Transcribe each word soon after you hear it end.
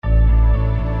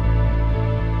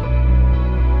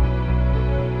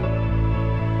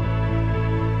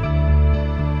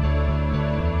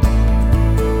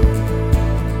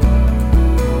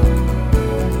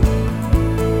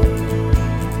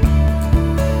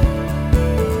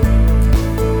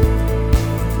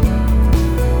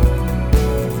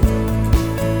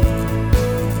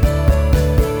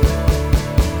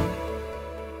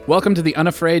Welcome to the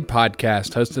Unafraid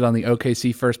podcast, hosted on the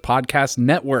OKC First Podcast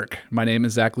Network. My name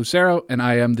is Zach Lucero, and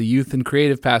I am the youth and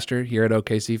creative pastor here at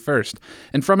OKC First.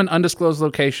 And from an undisclosed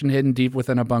location hidden deep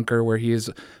within a bunker where he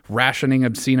is rationing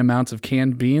obscene amounts of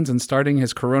canned beans and starting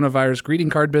his coronavirus greeting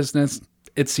card business,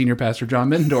 it's Senior Pastor John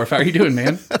Middendorf. How are you doing,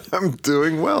 man? I'm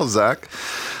doing well, Zach.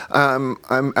 I'm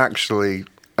actually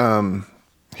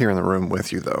here in the room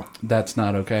with you, though. That's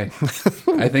not okay.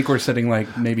 I think we're sitting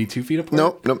like maybe 2 feet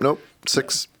apart. Nope.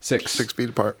 Six feet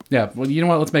apart. Yeah. Well, you know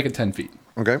what? Let's make it 10 feet.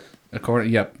 Okay.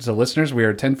 Yep. So listeners, we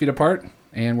are 10 feet apart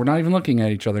and we're not even looking at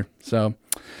each other. So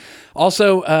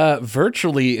also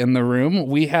virtually in the room,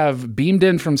 we have beamed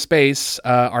in from space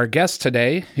our guest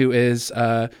today, who is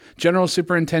General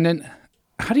Superintendent.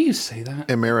 How do you say that?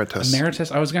 Emeritus.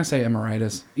 Emeritus? I was going to say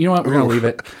emeritus. You know what? We're going to leave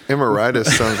it.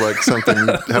 Emeritus sounds like something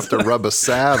you have to rub a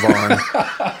salve on.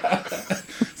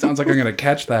 Sounds like I'm going to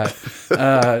catch that.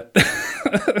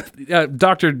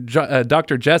 Dr.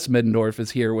 Jess Middendorf is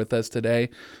here with us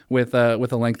today with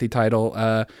a lengthy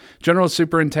title. General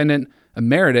Superintendent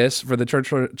Emeritus for the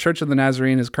Church of the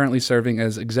Nazarene, is currently serving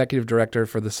as Executive Director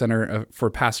for the Center for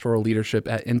Pastoral Leadership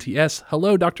at NTS.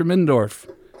 Hello, Dr. Middendorf.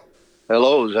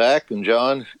 Hello, Zach and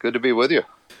John. Good to be with you.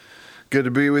 Good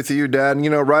to be with you, Dad.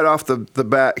 And, right off the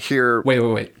bat here.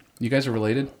 Wait. You guys are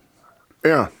related?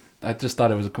 Yeah. I just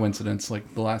thought it was a coincidence,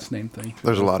 like the last name thing.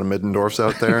 There's a lot of Middendorfs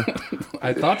out there.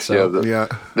 I thought so. Yeah.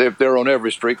 They're on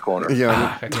every street corner.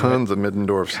 Yeah, tons of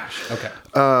Middendorfs. Gosh.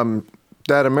 Okay.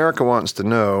 Dad, America wants to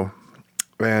know,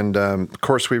 and of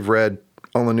course we've read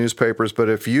on the newspapers, but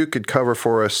if you could cover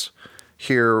for us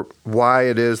here why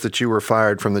it is that you were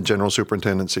fired from the general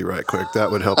superintendency right quick,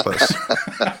 that would help us.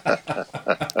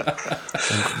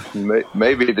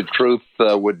 Maybe the truth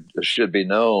should be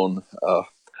known.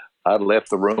 I left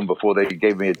the room before they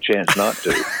gave me a chance not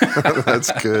to.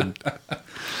 That's good.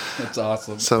 That's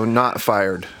awesome. So not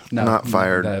fired. No, not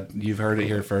fired. You've heard it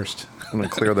here first. I'm going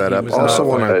to clear that up. was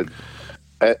Also not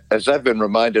As I've been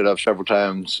reminded of several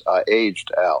times, I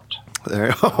aged out.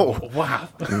 Wow.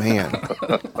 Man.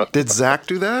 Did Zach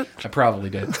do that? I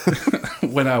probably did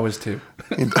when I was 2.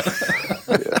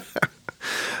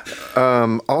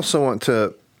 Also want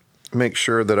to make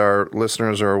sure that our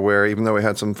listeners are aware, even though we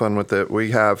had some fun with it,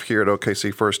 we have here at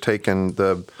OKC First taken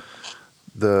the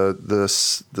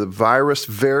virus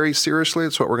very seriously.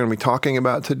 It's what we're going to be talking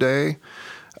about today.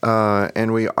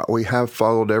 And we have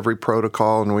followed every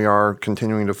protocol, and we are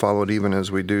continuing to follow it even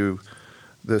as we do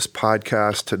this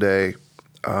podcast today.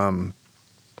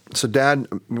 So, Dad,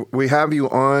 we have you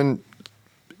on.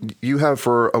 You have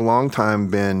for a long time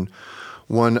been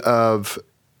one of,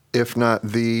 if not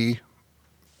the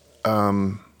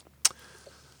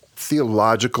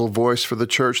theological voice for the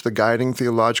church, the guiding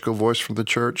theological voice for the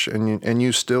church, and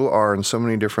you still are in so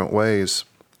many different ways.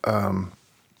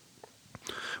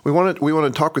 We want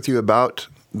to talk with you about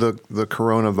the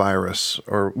coronavirus,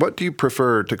 or what do you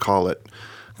prefer to call it?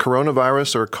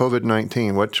 Coronavirus or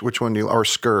COVID-19? Which one do you, or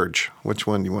scourge? Which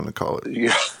one do you want to call it?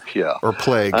 Yeah. Or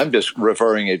plague? I'm just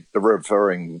referring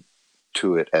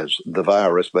to it as the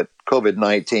virus, but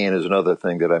COVID-19 is another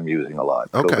thing that I'm using a lot.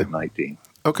 Okay. COVID-19.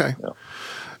 Okay. Yeah.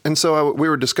 And so we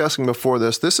were discussing before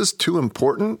this. This is too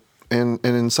important and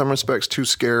in some respects too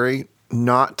scary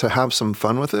not to have some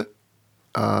fun with it,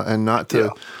 and not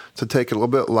to take it a little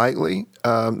bit lightly.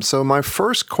 So my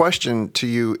first question to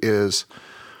you is,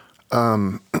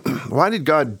 why did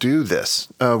God do this?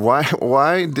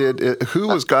 Why did it, who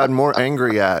was God more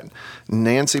angry at,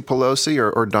 Nancy Pelosi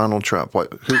or Donald Trump?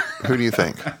 Who do you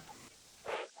think?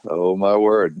 Oh, my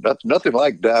word. Nothing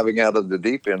like diving out of the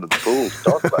deep end of the pool to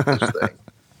talk about this thing.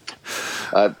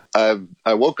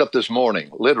 I woke up this morning,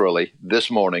 literally this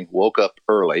morning, woke up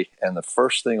early, and the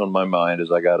first thing on my mind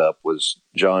as I got up was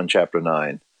John chapter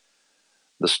 9,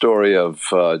 the story of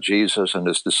Jesus and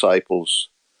his disciples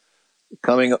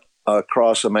coming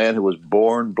across a man who was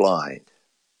born blind.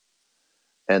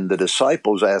 And the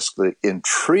disciples asked the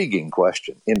intriguing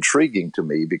question, intriguing to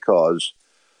me, because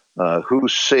who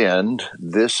sinned,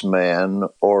 this man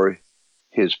or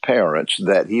his parents,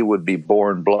 that he would be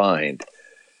born blind?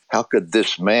 How could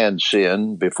this man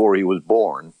sin before he was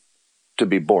born to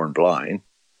be born blind?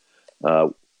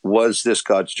 Was this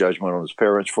God's judgment on his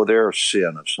parents for their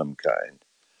sin of some kind?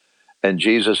 And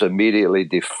Jesus immediately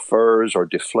defers or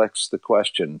deflects the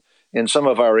question. In some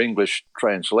of our English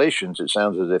translations, it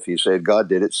sounds as if he said God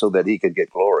did it so that he could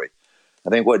get glory. I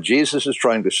think what Jesus is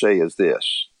trying to say is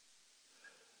this.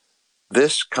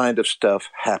 This kind of stuff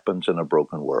happens in a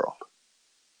broken world.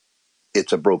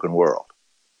 It's a broken world.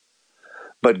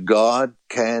 But God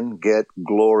can get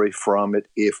glory from it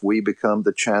if we become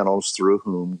the channels through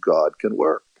whom God can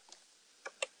work.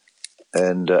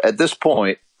 And at this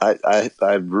point,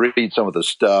 I read some of the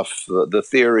stuff, the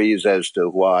theories as to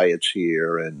why it's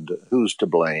here and who's to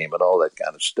blame and all that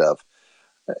kind of stuff.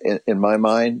 In my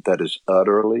mind, that is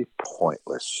utterly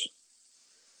pointless.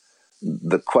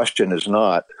 The question is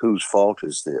not whose fault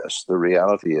is this. The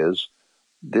reality is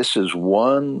this is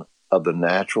one of the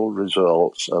natural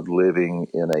results of living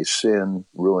in a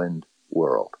sin-ruined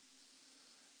world.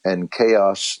 And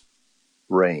chaos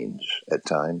reigns at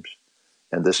times.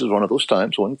 And this is one of those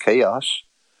times when chaos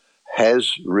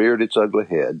has reared its ugly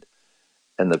head.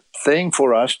 And the thing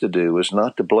for us to do is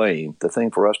not to blame. The thing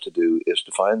for us to do is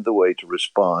to find the way to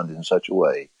respond in such a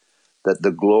way that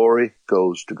the glory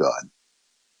goes to God.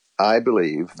 I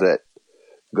believe that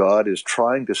God is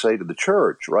trying to say to the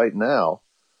church right now,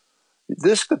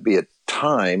 this could be a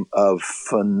time of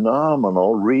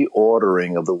phenomenal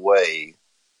reordering of the way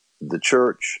the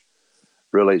church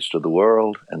relates to the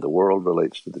world and the world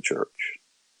relates to the church.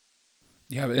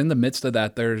 Yeah, in the midst of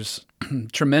that, there's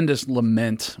tremendous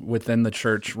lament within the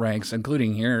church ranks,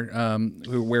 including here,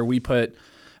 where we put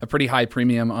a pretty high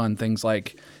premium on things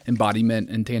like embodiment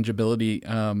and tangibility.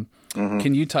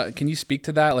 Can you speak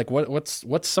to that? Like,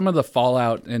 what's some of the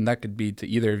fallout, and that could be to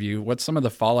either of you. What's some of the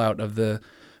fallout of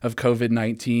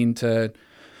COVID-19 to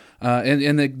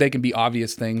and they can be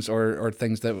obvious things or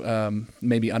things that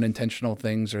maybe unintentional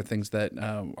things or things that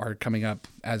are coming up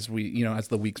as as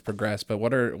the weeks progress. But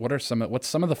what's some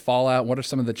of the fallout? What are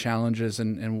some of the challenges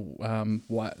and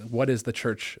what is the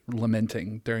church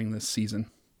lamenting during this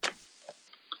season?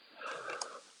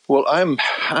 Well,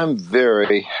 I'm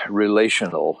very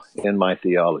relational in my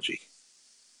theology.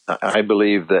 I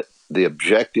believe that the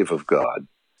objective of God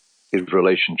is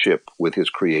relationship with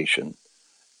His creation.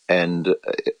 And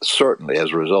certainly,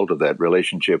 as a result of that,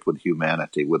 relationship with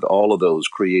humanity, with all of those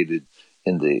created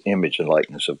in the image and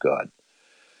likeness of God.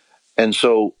 And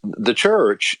so the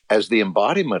church, as the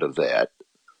embodiment of that,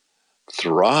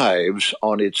 thrives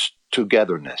on its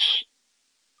togetherness,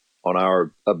 on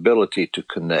our ability to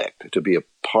connect, to be a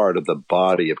part of the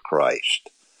body of Christ.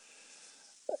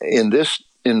 In this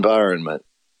environment,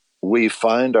 we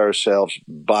find ourselves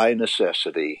by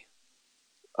necessity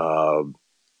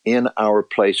in our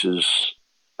places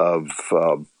of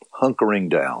hunkering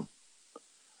down,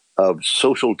 of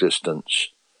social distance,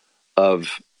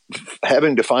 of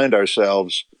having to find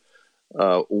ourselves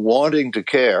wanting to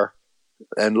care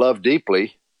and love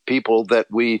deeply people that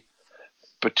we,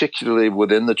 particularly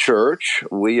within the church,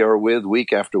 we are with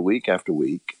week after week after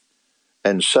week.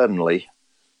 And suddenly,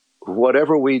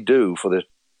 whatever we do for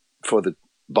the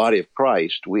body of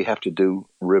Christ, we have to do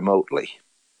remotely.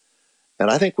 And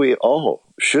I think we all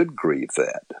should grieve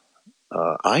that.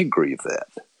 I grieve that.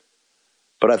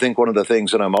 But I think one of the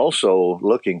things that I'm also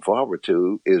looking forward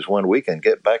to is when we can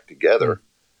get back together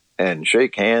and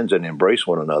shake hands and embrace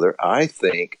one another. I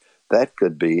think that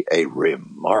could be a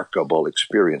remarkable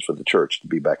experience for the church to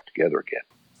be back together again.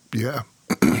 Yeah.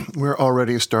 We're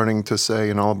already starting to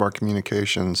say in all of our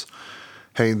communications,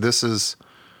 hey, this is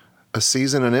a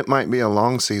season, and it might be a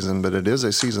long season, but it is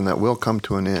a season that will come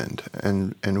to an end.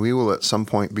 And we will at some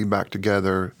point be back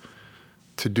together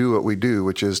to do what we do,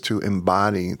 which is to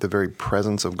embody the very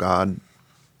presence of God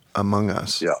among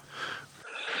us. Yeah.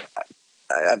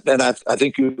 And I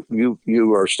think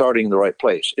you are starting in the right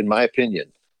place. In my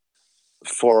opinion,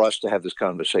 for us to have this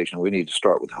conversation, we need to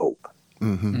start with hope.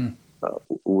 Mm-hmm.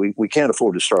 We can't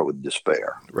afford to start with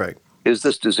despair. Right. Is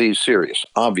this disease serious?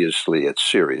 Obviously, it's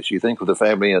serious. You think of the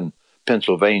family in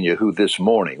Pennsylvania who this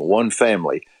morning, one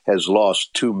family has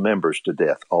lost 2 members to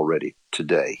death already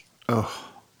today. Oh.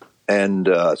 And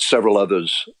several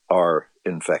others are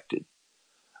infected.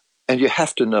 And you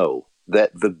have to know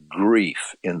that the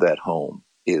grief in that home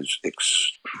is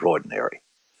extraordinary.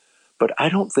 But I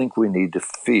don't think we need to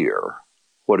fear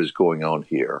what is going on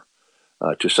here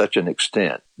to such an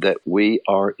extent that we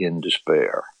are in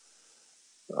despair.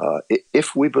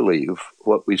 If we believe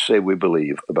what we say we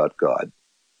believe about God,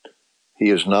 He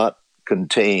is not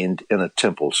contained in a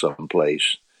temple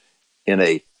someplace, in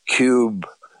a cube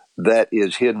that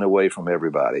is hidden away from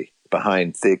everybody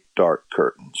behind thick, dark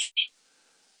curtains.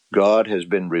 God has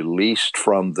been released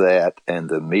from that, and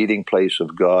the meeting place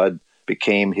of God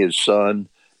became His Son.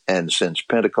 And since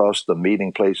Pentecost, the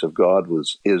meeting place of God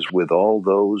is with all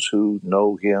those who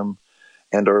know Him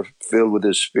and are filled with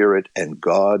His Spirit, and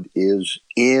God is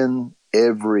in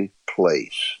every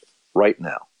place right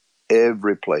now,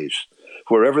 every place.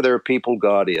 Wherever there are people,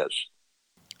 God is.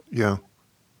 Yeah.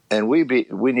 And we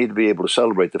need to be able to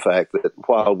celebrate the fact that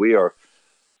while we are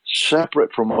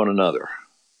separate from one another,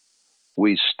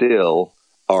 we still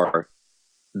are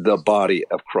the body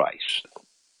of Christ.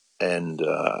 And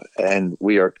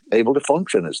we are able to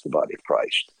function as the body of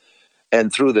Christ.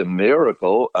 And through the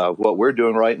miracle of what we're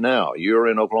doing right now, you're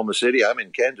in Oklahoma City, I'm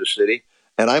in Kansas City,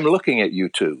 and I'm looking at you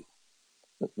two.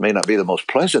 It may not be the most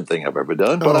pleasant thing I've ever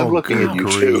done, but I'm looking at you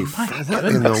two. What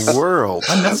in the world?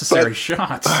 Unnecessary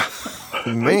shots.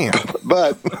 Man.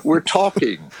 But we're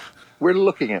talking. We're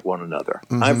looking at one another.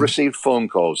 Mm-hmm. I've received phone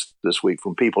calls this week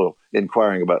from people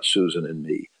inquiring about Susan and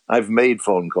me. I've made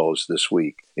phone calls this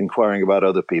week inquiring about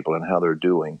other people and how they're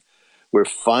doing. We're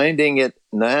finding it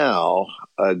now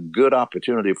a good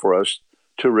opportunity for us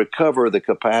to recover the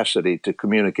capacity to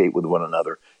communicate with one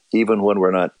another, even when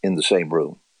we're not in the same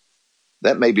room.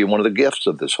 That may be one of the gifts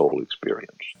of this whole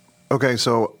experience. Okay,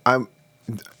 so I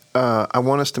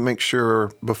want us to make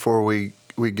sure before we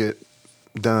get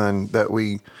done that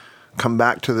we come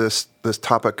back to this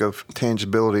topic of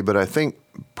tangibility. But I think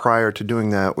prior to doing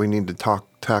that, we need to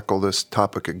tackle this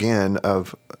topic again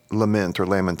of lament or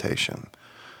lamentation.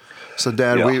 So,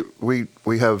 Dad, we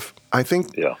have. I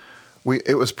think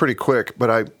it was pretty quick,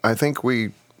 but I think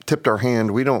we tipped our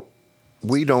hand. We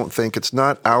don't think, it's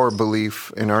not our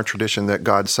belief in our tradition that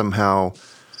God somehow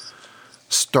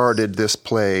started this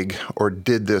plague or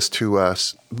did this to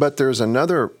us. But there's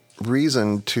another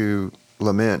reason to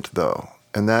lament, though,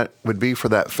 and that would be for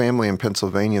that family in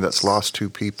Pennsylvania that's lost 2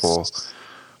 people.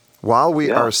 While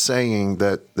we are saying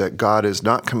that God is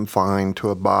not confined to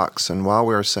a box, and while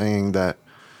we are saying that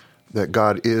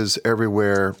God is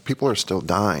everywhere, people are still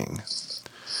dying.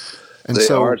 And they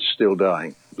are still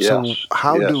dying. Yes. So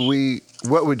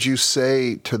what would you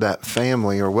say to that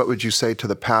family, or what would you say to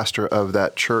the pastor of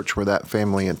that church where that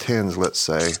family attends, let's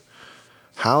say?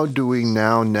 How do we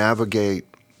now navigate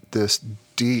this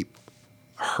deep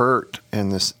hurt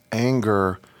and this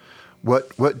anger?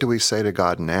 What do we say to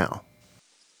God now?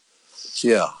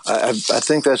 Yeah, I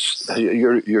think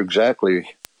you're exactly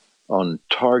on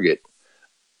target.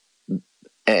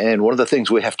 And one of the things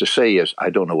we have to say is,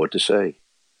 I don't know what to say.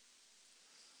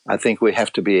 I think we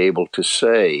have to be able to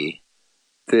say,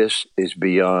 this is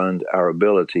beyond our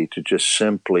ability to just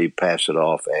simply pass it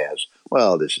off as,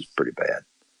 well, this is pretty bad.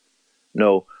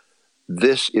 No,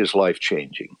 this is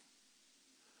life-changing.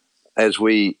 As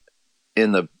we,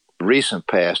 in the recent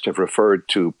past, have referred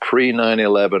to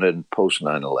pre-9/11 and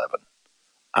post-9/11,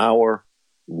 our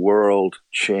world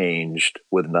changed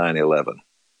with 9/11.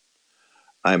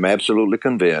 I'm absolutely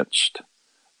convinced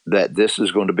that this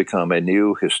is going to become a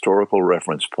new historical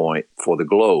reference point for the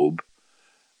globe,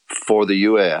 for the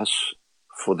U.S.,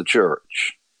 for the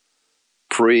church,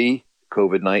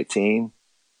 pre-COVID-19,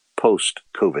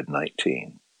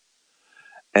 post-COVID-19.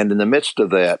 And in the midst of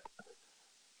that,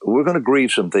 we're going to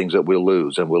grieve some things that we'll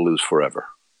lose, and we'll lose forever.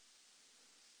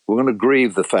 We're going to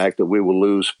grieve the fact that we will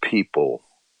lose people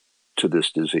to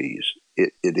this disease.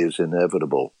 It is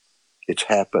inevitable. It's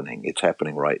happening. It's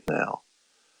happening right now.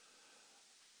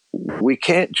 We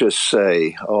can't just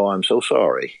say, oh, I'm so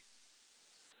sorry.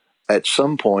 At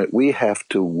some point, we have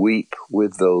to weep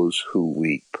with those who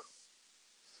weep.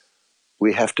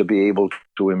 We have to be able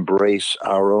to embrace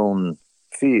our own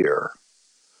fear.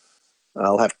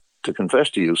 I'll have to confess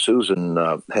to you, Susan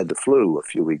had the flu a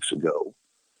few weeks ago.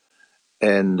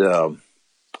 And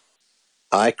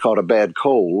I caught a bad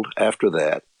cold after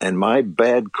that. And my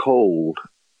bad cold,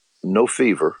 no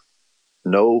fever,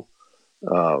 no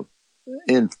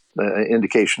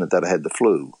indication that I had the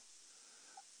flu.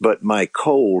 But my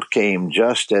cold came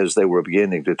just as they were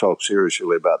beginning to talk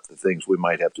seriously about the things we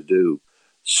might have to do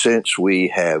since we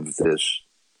have this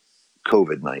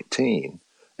COVID-19.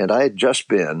 And I had just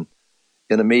been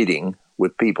in a meeting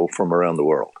with people from around the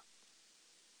world.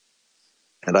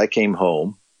 And I came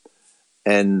home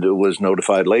and was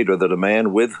notified later that a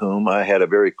man with whom I had a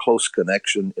very close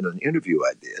connection in an interview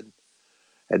I did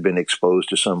had been exposed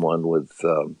to someone with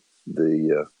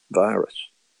the virus.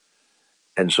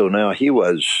 And so now he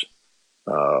was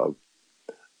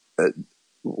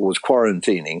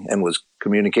quarantining and was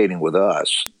communicating with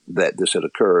us that this had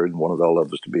occurred and wanted all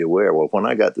of us to be aware. Well, when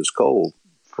I got this cold,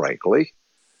 frankly,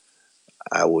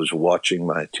 I was watching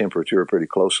my temperature pretty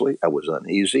closely. I was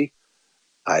uneasy.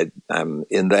 I'm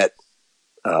in that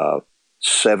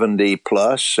 70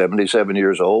 plus, 77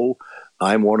 years old.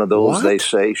 I'm one of those What? They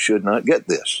say should not get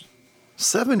this.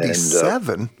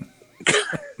 77?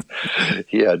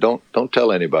 Yeah, don't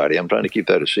tell anybody. I'm trying to keep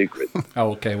that a secret.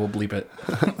 Oh, okay, we'll bleep it.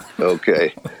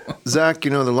 Okay. Zach, the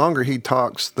longer he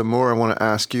talks, the more I want to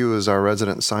ask you as our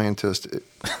resident scientist,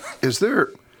 is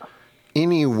there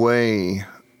any way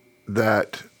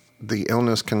that the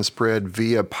illness can spread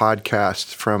via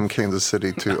podcasts from Kansas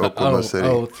City to Oklahoma City?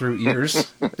 Oh, through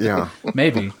ears? Yeah.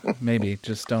 Maybe.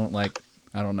 Just don't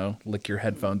I don't know, lick your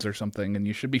headphones or something and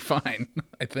you should be fine,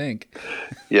 I think.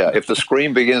 Yeah, if the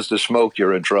screen begins to smoke,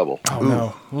 you're in trouble. Oh,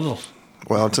 no. Ugh.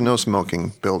 Well, it's a no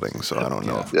smoking building, so I don't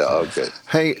know. Yeah, okay.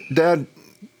 Hey, Dad,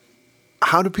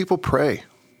 how do people pray?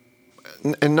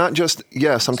 And not just,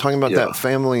 yes, I'm talking about that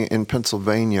family in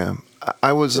Pennsylvania.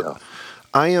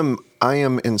 I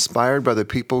am inspired by the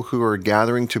people who are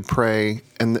gathering to pray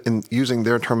and using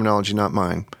their terminology, not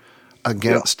mine,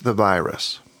 against the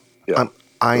virus. Yeah.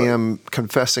 I am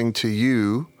confessing to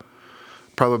you,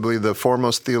 probably the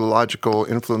foremost theological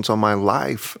influence on my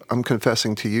life. I'm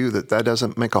confessing to you that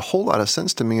doesn't make a whole lot of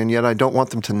sense to me, and yet I don't want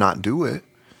them to not do it.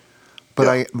 But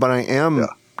I am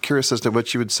curious as to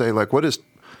what you would say. Like, what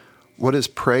does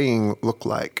praying look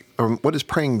like, or what does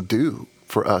praying do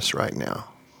for us right now?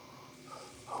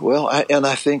 Well,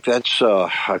 I think that's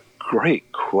a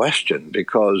great question,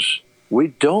 because we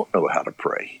don't know how to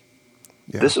pray.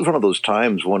 Yeah. This is one of those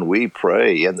times when we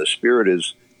pray and the Spirit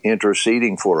is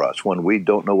interceding for us. When we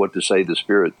don't know what to say, the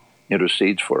Spirit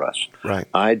intercedes for us. Right.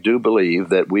 I do believe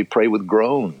that we pray with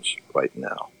groans right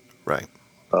now. Right.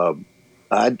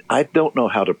 I don't know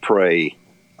how to pray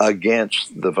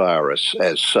against the virus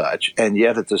as such, and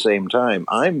yet at the same time,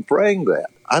 I'm praying that.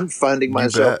 I'm finding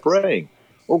myself praying,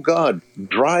 oh God,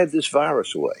 drive this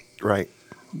virus away. Right.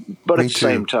 But at the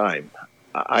same time,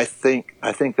 I think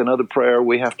another prayer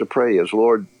we have to pray is,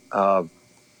 Lord,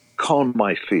 calm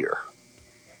my fear.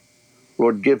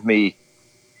 Lord, give me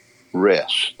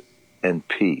rest and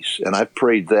peace. And I've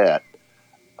prayed that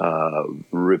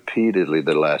repeatedly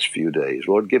the last few days.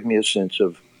 Lord, give me a sense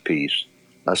of peace,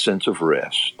 a sense of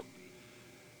rest.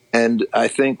 And I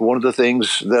think one of the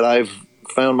things that I've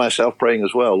found myself praying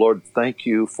as well, Lord, thank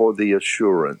you for the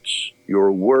assurance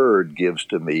your word gives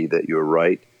to me that you're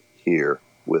right here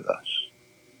with us.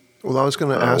 Well, I was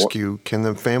going to ask you, can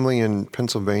the family in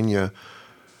Pennsylvania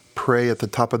pray at the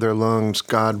top of their lungs,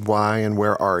 God, why and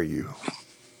where are you?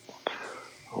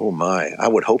 Oh, my. I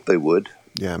would hope they would.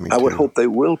 Yeah, me too. I would hope they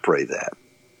will pray that.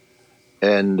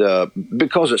 And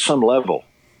because at some level,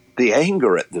 the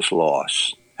anger at this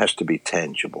loss has to be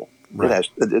tangible. Right.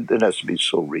 It has to be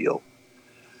so real.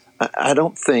 I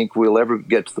don't think we'll ever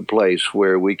get to the place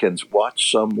where we can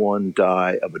watch someone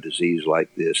die of a disease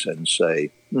like this and say,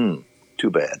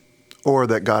 too bad. Or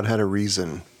that God had a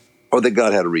reason.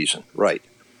 Right.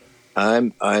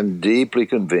 I'm deeply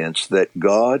convinced that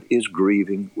God is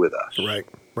grieving with us.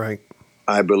 Right.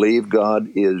 I believe God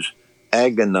is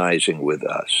agonizing with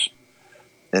us.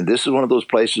 And this is one of those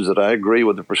places that I agree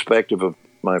with the perspective of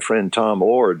my friend Tom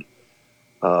Ord.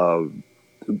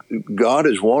 God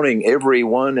is wanting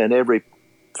everyone and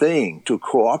everything to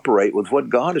cooperate with what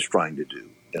God is trying to do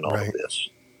in all of this.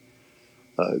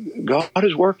 God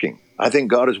is working. I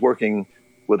think God is working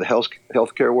with the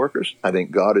healthcare workers. I think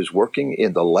God is working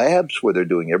in the labs where they're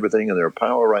doing everything in their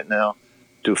power right now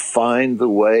to find the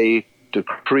way to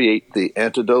create the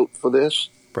antidote for this.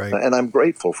 Right. And I'm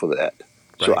grateful for that.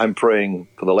 Right. So I'm praying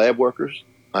for the lab workers.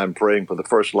 I'm praying for the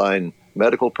first line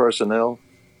medical personnel.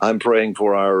 I'm praying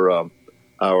for our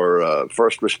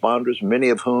first responders, many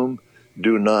of whom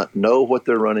do not know what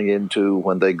they're running into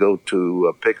when they go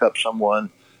to pick up someone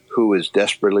who is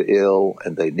desperately ill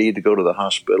and they need to go to the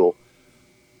hospital.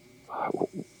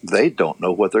 They don't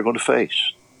know what they're going to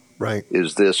face. Right.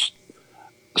 Is this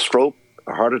a stroke,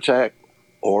 a heart attack,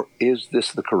 or is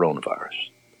this the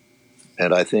coronavirus?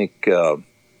 And I think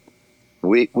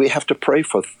we have to pray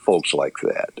for folks like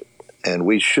that. And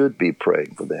we should be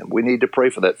praying for them. We need to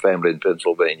pray for that family in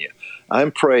Pennsylvania.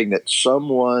 I'm praying that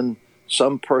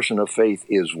some person of faith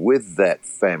is with that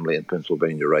family in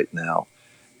Pennsylvania right now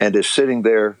and is sitting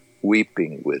there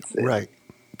weeping with them. Right.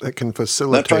 That can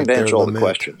facilitate not trying to answer all the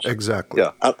questions. Exactly.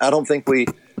 Yeah. I don't think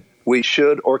we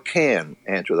should or can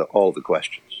answer all the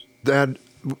questions. Dad,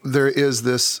 there is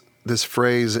this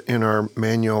phrase in our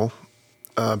manual,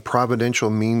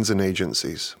 providential means and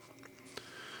agencies.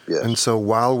 Yes. And so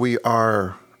while we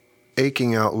are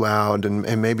aching out loud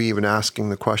and maybe even asking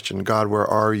the question, God, where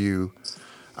are you?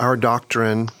 Our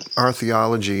doctrine, our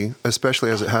theology, especially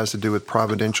as it has to do with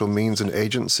providential means and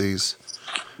agencies,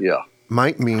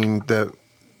 might mean that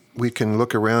we can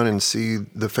look around and see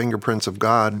the fingerprints of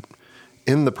God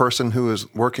in the person who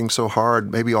is working so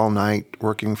hard, maybe all night,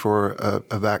 working for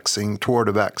a vaccine, toward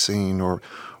a vaccine, or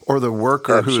the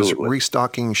worker who is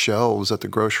restocking shelves at the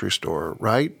grocery store,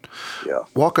 right? Yeah.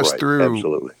 Walk us through.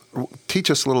 Absolutely. Teach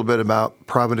us a little bit about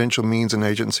providential means and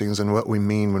agencies and what we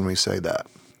mean when we say that.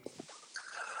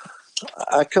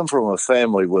 I come from a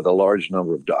family with a large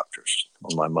number of doctors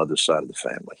on my mother's side of the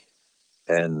family.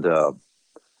 And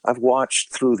I've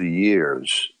watched through the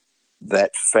years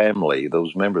that family,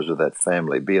 those members of that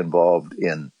family, be involved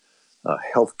in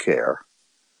healthcare,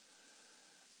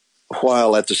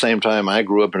 while at the same time I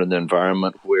grew up in an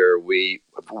environment where we've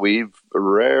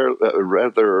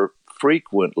rather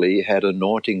frequently had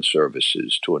anointing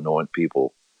services to anoint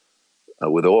people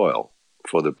with oil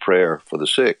for the prayer for the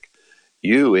sick.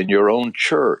 You, in your own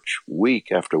church,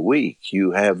 week after week,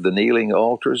 you have the kneeling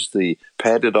altars, the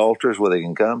padded altars where they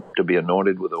can come to be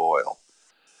anointed with oil.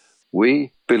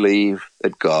 We believe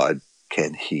that God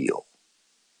can heal.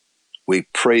 We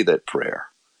pray that prayer.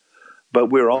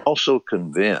 But we're also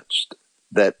convinced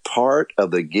that part of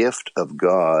the gift of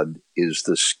God is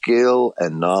the skill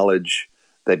and knowledge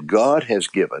that God has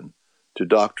given to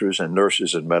doctors and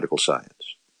nurses and medical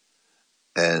science.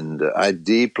 And I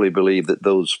deeply believe that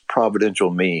those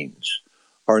providential means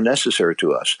are necessary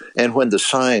to us. And when the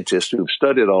scientists who've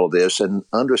studied all of this and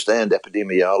understand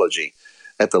epidemiology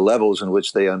at the levels in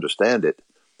which they understand it,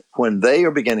 when they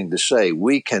are beginning to say,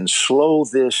 we can slow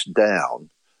this down,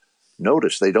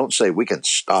 notice they don't say we can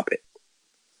stop it.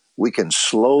 We can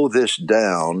slow this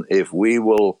down if we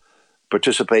will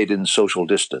participate in social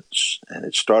distance. And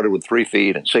it started with 3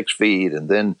 feet and 6 feet, and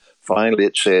then finally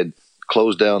it said,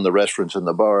 close down the restaurants and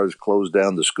the bars, close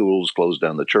down the schools, close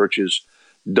down the churches.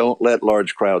 Don't let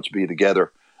large crowds be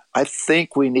together. I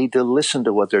think we need to listen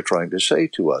to what they're trying to say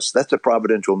to us. That's a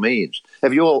providential means.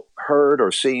 Have you all heard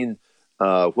or seen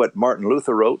what Martin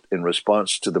Luther wrote in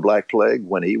response to the Black Plague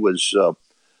when he was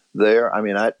there? I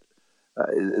mean,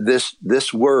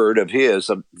 this word of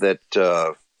his that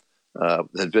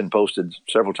has been posted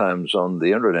several times on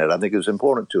the internet, I think is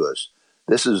important to us.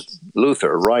 This is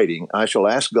Luther writing, I shall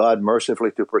ask God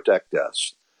mercifully to protect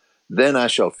us. Then I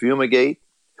shall fumigate,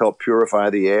 help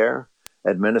purify the air,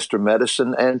 administer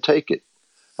medicine, and take it.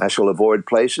 I shall avoid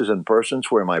places and persons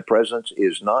where my presence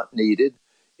is not needed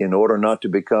in order not to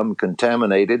become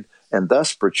contaminated and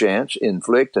thus perchance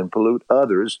inflict and pollute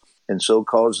others and so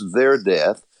cause their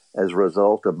death as a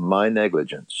result of my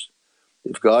negligence.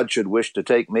 If God should wish to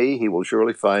take me, he will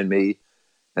surely find me,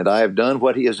 and I have done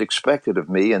what he has expected of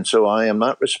me, and so I am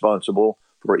not responsible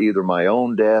for either my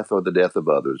own death or the death of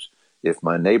others. If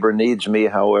my neighbor needs me,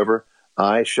 however,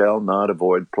 I shall not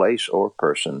avoid place or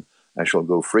person. I shall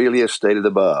go freely as stated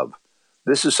above.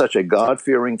 This is such a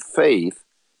God-fearing faith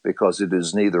because it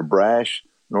is neither brash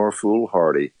nor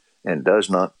foolhardy and does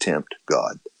not tempt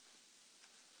God.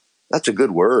 That's a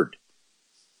good word.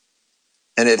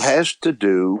 And it has to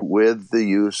do with the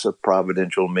use of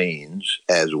providential means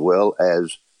as well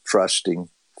as trusting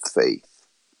faith.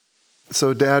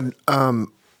 So, Dad,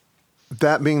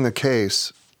 that being the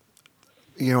case,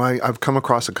 you know, I've come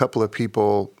across a couple of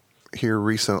people here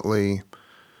recently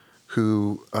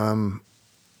who,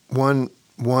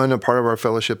 one a part of our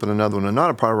fellowship and another one a not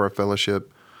a part of our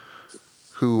fellowship,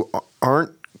 who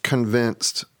aren't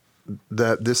convinced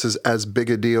that this is as big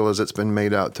a deal as it's been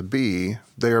made out to be.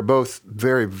 They are both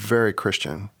very, very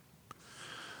Christian.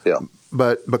 Yeah.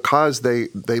 But because they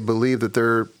believe that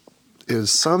there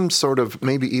is some sort of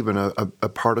maybe even a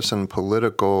partisan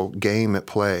political game at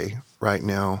play right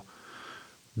now,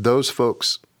 those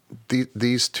folks,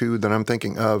 these two that I'm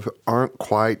thinking of, aren't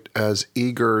quite as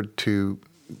eager to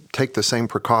take the same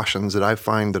precautions that I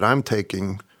find that I'm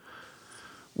taking.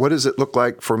 What does it look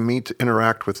like for me to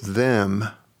interact with them?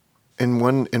 In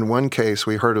one case,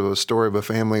 we heard of a story of a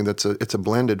family it's a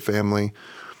blended family,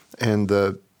 and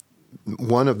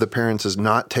one of the parents is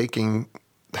not taking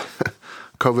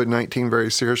COVID-19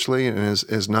 very seriously and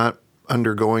is not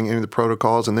undergoing any of the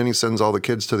protocols, and then he sends all the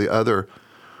kids to the other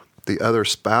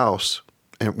spouse,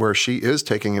 and where she is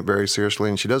taking it very seriously,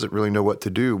 and she doesn't really know what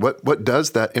to do. What does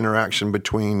that interaction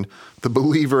between the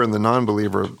believer and the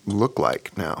non-believer look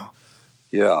like now?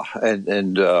 Yeah,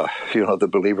 and you know, the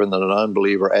believer and the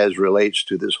non-believer as relates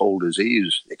to this whole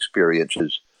disease experience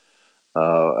is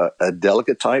a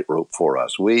delicate tightrope for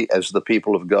us. We, as the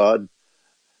people of God,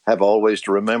 have always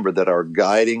to remember that our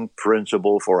guiding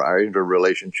principle for our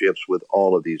interrelationships with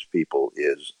all of these people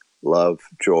is love,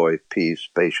 joy, peace,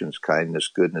 patience, kindness,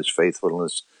 goodness,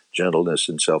 faithfulness, gentleness,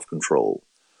 and self-control.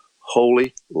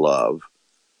 Holy love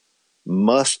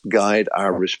must guide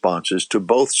our responses to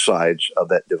both sides of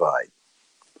that divide.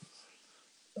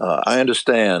 I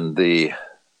understand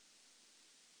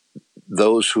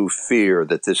those who fear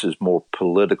that this is more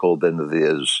political than it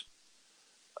is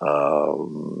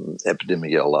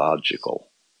epidemiological,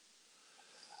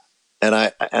 and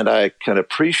I can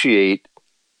appreciate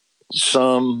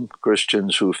some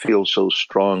Christians who feel so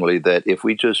strongly that if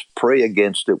we just pray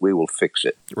against it, we will fix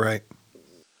it. Right.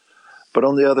 But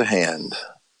on the other hand,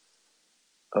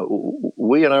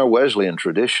 we in our Wesleyan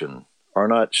tradition are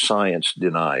not science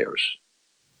deniers.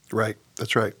 Right.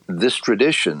 That's right. This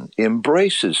tradition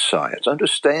embraces science,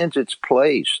 understands its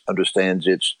place, understands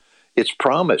its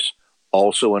promise,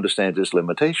 also understands its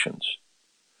limitations.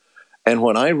 And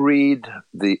when I read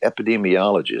the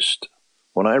epidemiologist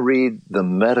when I read the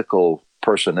medical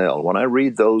personnel, when I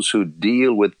read those who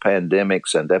deal with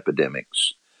pandemics and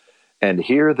epidemics, and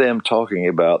hear them talking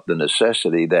about the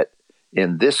necessity that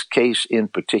in this case in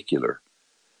particular,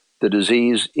 the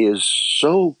disease is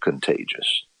so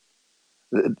contagious.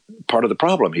 Part of the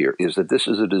problem here is that this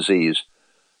is a disease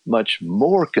much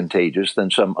more contagious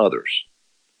than some others.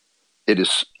 It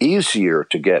is easier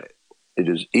to get it. It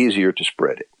is easier to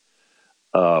spread it.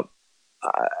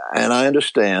 And I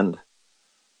understand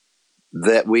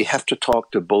that we have to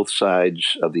talk to both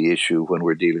sides of the issue when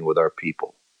we're dealing with our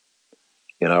people.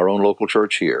 In our own local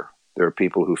church here, there are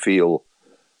people who feel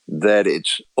that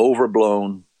it's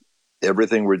overblown,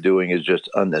 everything we're doing is just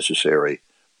unnecessary,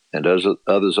 and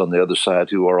others on the other side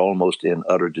who are almost in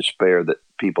utter despair that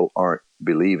people aren't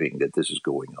believing that this is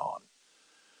going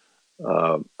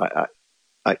on.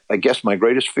 I guess my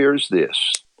greatest fear is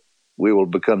this. We will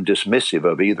become dismissive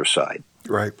of either side.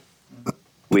 Right.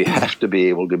 We have to be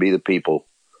able to be the people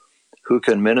who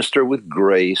can minister with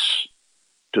grace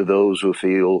to those who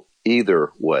feel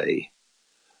either way,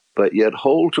 but yet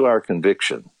hold to our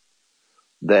conviction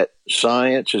that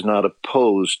science is not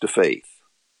opposed to faith.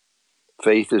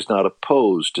 Faith is not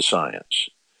opposed to science.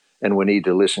 And we need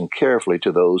to listen carefully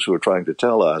to those who are trying to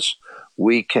tell us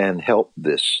we can help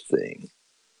this thing.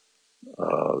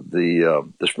 The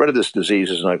spread of this disease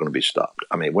is not going to be stopped.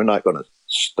 I mean, we're not going to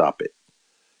stop it.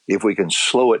 If we can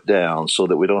slow it down so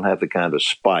that we don't have the kind of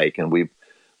spike, and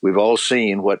we've all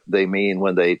seen what they mean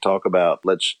when they talk about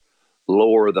let's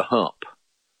lower the hump.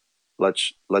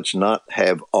 Let's not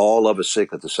have all of us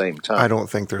sick at the same time. I don't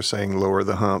think they're saying lower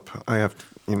the hump. I have,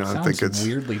 I think it's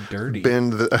weirdly dirty.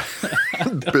 Bend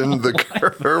the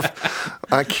curve.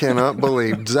 I cannot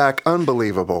believe Zach.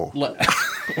 Unbelievable.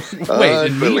 Wait,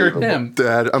 me or him?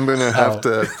 Dad, I'm going to have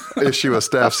to issue a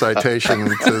staff citation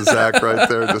to Zach right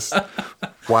there. Just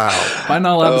wow. Am I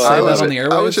not allowed to say that on the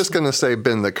airwaves? I was just going to say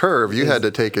bend the curve. You had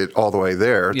to take it all the way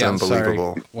there. It's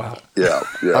unbelievable. Sorry. Wow. Yeah.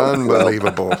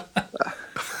 Unbelievable.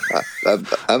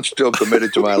 I'm still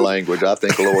committed to my language. I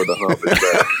think lower the hump is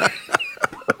better.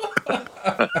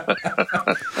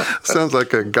 Sounds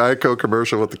like a Geico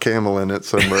commercial with the camel in it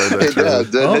somewhere. It does,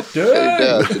 doesn't it? It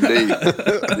does, indeed.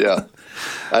 Yeah.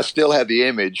 I still have the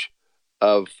image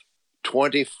of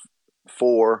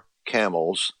 24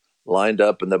 camels lined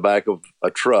up in the back of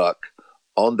a truck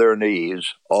on their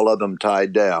knees, all of them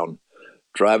tied down,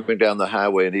 driving down the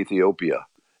highway in Ethiopia.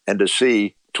 And to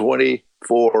see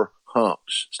 24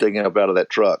 humps sticking up out of that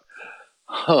truck,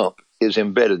 hump is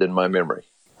embedded in my memory.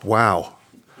 Wow.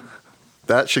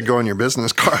 That should go on your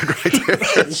business card right there.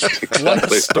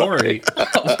 What a story.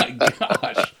 Oh my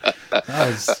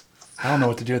gosh. I don't know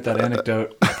what to do with that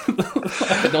anecdote.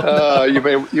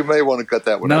 You may want to cut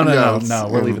that one out. No,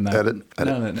 we're leaving that. Edit.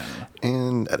 No.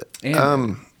 And edit.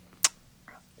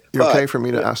 You're okay for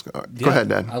me to ask? Go ahead,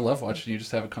 Dad. I love watching you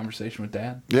just have a conversation with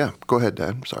Dad. Yeah, go ahead, Dad.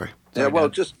 I'm sorry. Yeah, well,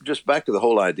 just back to the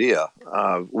whole idea.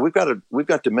 We've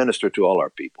got to minister to all our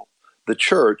people. The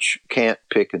church can't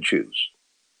pick and choose.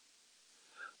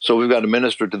 So we've got to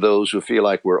minister to those who feel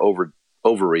like we're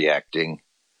overreacting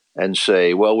and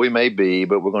say, well, we may be,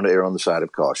 but we're going to err on the side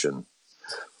of caution.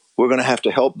 We're going to have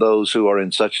to help those who are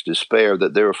in such despair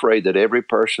that they're afraid that every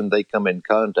person they come in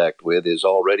contact with is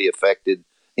already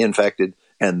infected,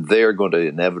 and they're going to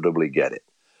inevitably get it.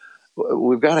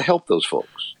 We've got to help those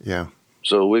folks. Yeah.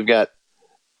 So we've got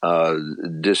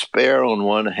despair on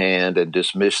one hand and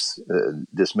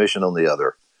dismission on the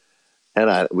other.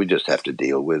 And we just have to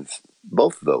deal with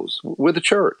both of those. We're the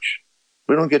church.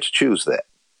 We don't get to choose that.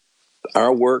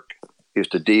 Our work is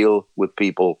to deal with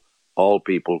people, all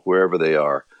people, wherever they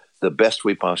are, the best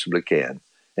we possibly can.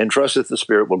 And trust that the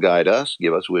Spirit will guide us,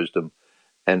 give us wisdom,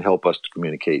 and help us to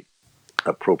communicate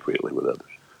appropriately with others.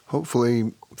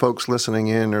 Hopefully, folks listening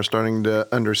in are starting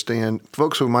to understand.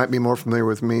 Folks who might be more familiar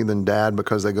with me than Dad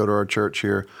because they go to our church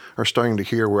here are starting to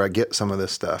hear where I get some of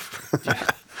this stuff.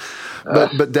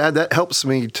 But Dad, that helps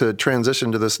me to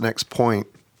transition to this next point,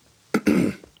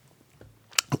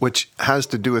 which has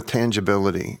to do with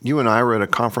tangibility. You and I were at a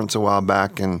conference a while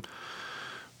back, and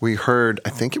we heard, I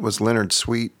think it was Leonard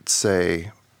Sweet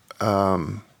say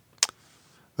that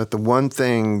the one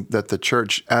thing that the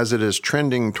church, as it is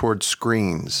trending towards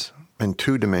screens in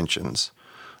 2 dimensions,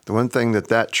 the one thing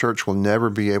that church will never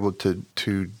be able to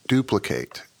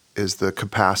duplicate is the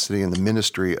capacity and the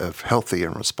ministry of healthy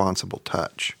and responsible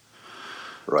touch.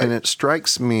 Right. And it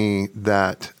strikes me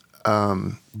that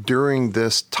during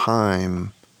this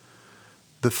time,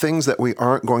 the things that we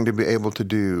aren't going to be able to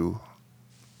do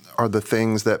are the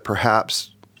things that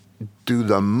perhaps do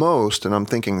the most, and I'm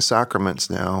thinking sacraments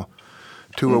now,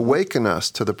 to awaken us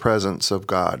to the presence of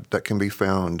God that can be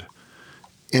found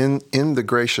in the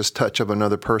gracious touch of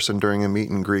another person during a meet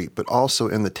and greet, but also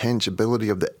in the tangibility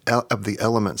of the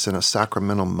elements in a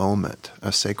sacramental moment,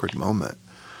 a sacred moment.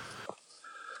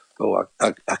 Oh,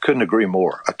 I couldn't agree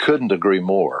more. I couldn't agree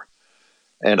more.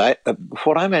 And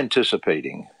what I'm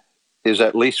anticipating is,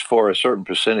 at least for a certain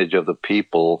percentage of the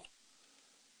people,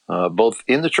 both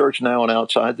in the church now and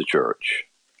outside the church,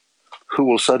 who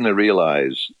will suddenly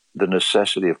realize the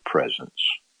necessity of presence.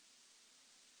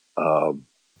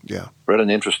 Read an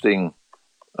interesting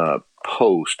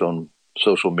post on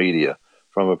social media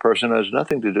from a person who has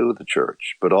nothing to do with the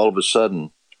church, but all of a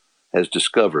sudden has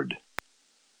discovered,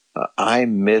 I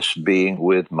miss being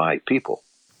with my people.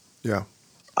 Yeah.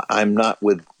 I'm not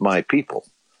with my people.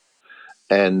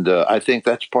 And I think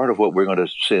that's part of what we're going to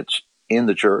sense in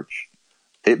the church.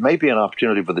 It may be an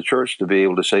opportunity for the church to be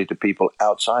able to say to people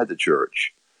outside the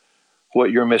church, what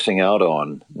you're missing out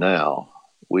on now,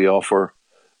 we offer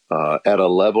at a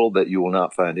level that you will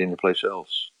not find anyplace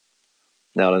else.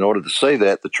 Now, in order to say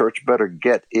that, the church better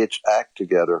get its act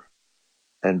together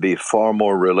and be far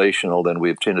more relational than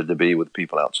we've tended to be with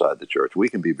people outside the church. We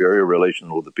can be very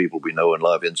relational with the people we know and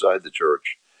love inside the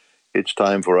church. It's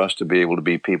time for us to be able to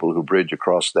be people who bridge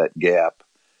across that gap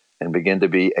and begin to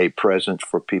be a presence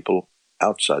for people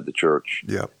outside the church,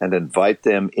 and invite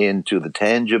them into the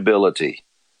tangibility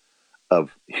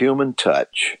of human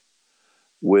touch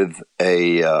with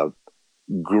a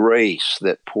grace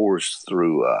that pours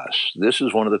through us. This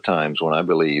is one of the times when I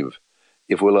believe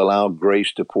if we'll allow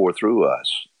grace to pour through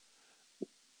us,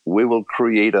 we will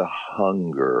create a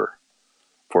hunger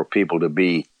for people to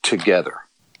be together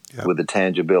with the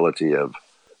tangibility of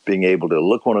being able to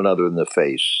look one another in the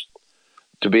face,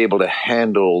 to be able to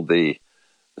handle the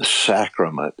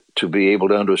sacrament, to be able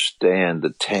to understand the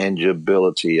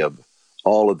tangibility of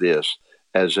all of this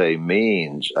as a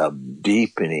means of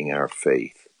deepening our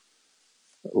faith.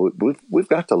 We've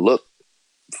got to look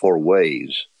for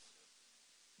ways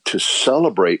to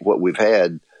celebrate what we've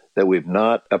had that we've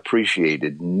not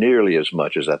appreciated nearly as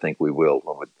much as I think we will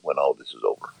when all this is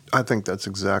over. I think that's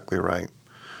exactly right.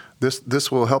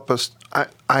 This will help us.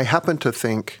 I happen to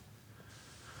think,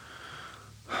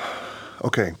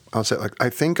 okay, I'll say it like, I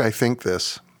think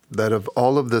this, that of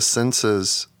all of the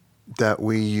senses that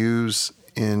we use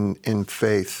in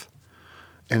faith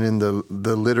and in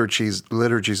the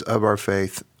liturgies of our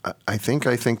faith, I think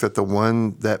that the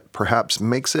one that perhaps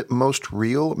makes it most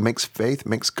real,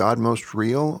 makes God most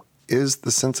real, is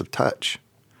the sense of touch.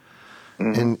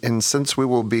 Mm-hmm. And since we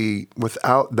will be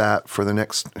without that for the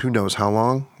next, who knows how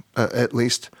long, at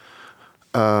least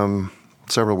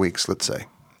several weeks, let's say.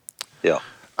 Yeah.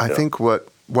 I think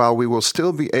while we will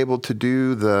still be able to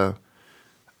do the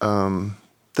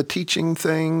teaching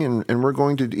thing, and we're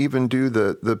going to even do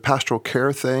the pastoral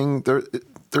care thing,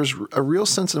 there's a real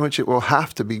sense in which it will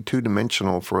have to be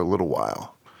two-dimensional for a little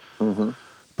while. Mm-hmm.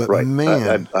 But right.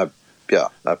 Man,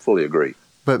 I fully agree.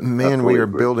 But man, we are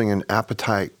building an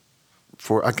appetite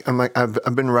for.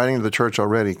 I've been writing to the church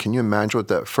already. Can you imagine what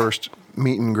that first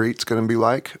meet and greet's going to be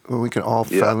like when we can all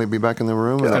finally be back in the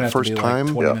room? Yeah. And that first time,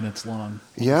 like 20 minutes long.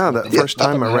 Yeah, that first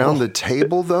time around the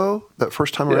table, though. That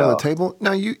first time around the table.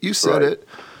 Now you said it.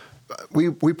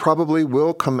 We probably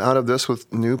will come out of this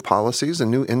with new policies and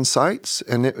new insights,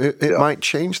 and it might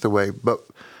change the way. But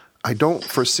I don't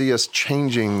foresee us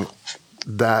changing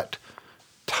that.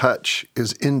 Touch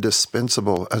is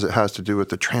indispensable as it has to do with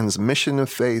the transmission of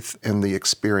faith and the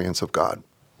experience of God.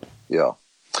 Yeah.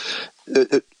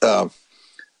 I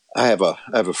have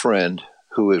a friend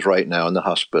who is right now in the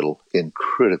hospital in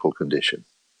critical condition.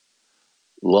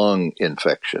 Lung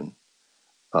infection,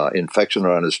 infection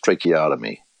around his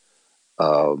tracheotomy,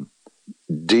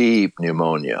 deep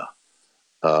pneumonia,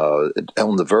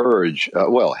 on the verge,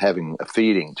 having a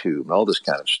feeding tube, all this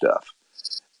kind of stuff.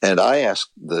 And I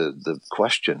asked the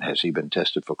question, has he been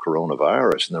tested for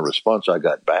coronavirus? And the response I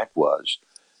got back was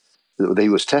that he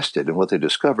was tested, and what they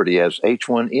discovered, he has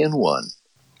H1N1.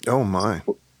 Oh, my.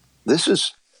 This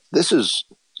is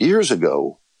years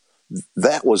ago,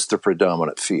 that was the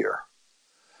predominant fear.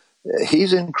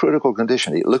 He's in critical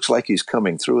condition. It looks like he's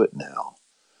coming through it now.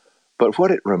 But what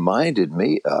it reminded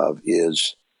me of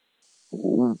is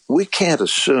we can't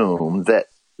assume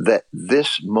that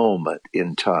this moment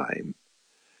in time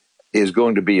is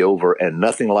going to be over and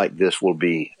nothing like this will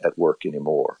be at work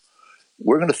anymore.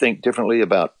 We're going to think differently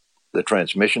about the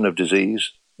transmission of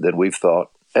disease than we've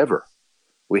thought ever.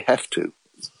 We have to.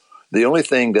 The only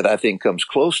thing that I think comes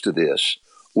close to this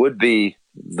would be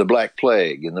the Black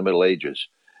Plague in the Middle Ages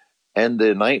and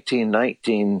the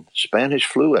 1919 Spanish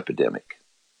flu epidemic,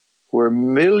 where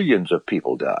millions of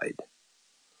people died.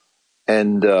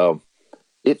 And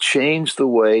It changed the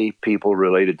way people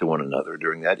related to one another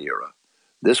during that era.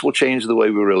 This will change the way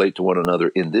we relate to one another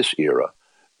in this era.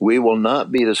 We will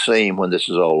not be the same when this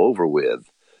is all over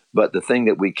with, but the thing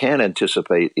that we can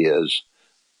anticipate is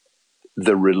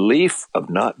the relief of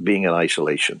not being in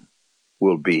isolation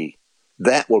will be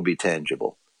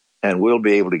tangible, and we'll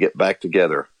be able to get back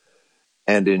together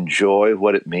and enjoy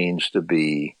what it means to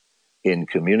be in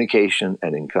communication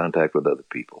and in contact with other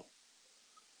people.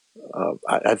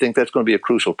 I think that's going to be a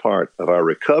crucial part of our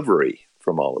recovery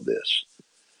from all of this.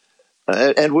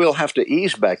 And we'll have to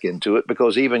ease back into it,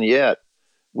 because even yet,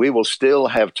 we will still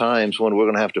have times when we're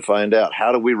going to have to find out,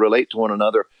 how do we relate to one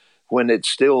another when it's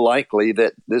still likely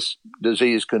that this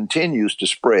disease continues to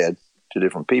spread to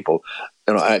different people.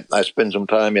 I spent some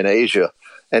time in Asia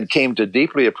and came to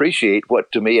deeply appreciate what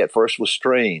to me at first was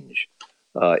strange.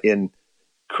 In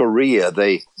Korea,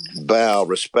 they bow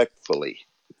respectfully.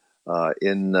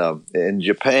 In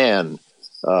Japan,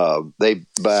 they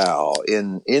bow.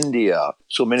 In India,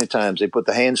 so many times they put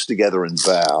the hands together and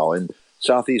bow. In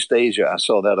Southeast Asia, I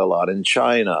saw that a lot. In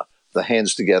China, the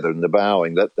hands together and the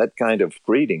bowing, that kind of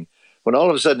greeting. When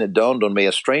all of a sudden it dawned on me,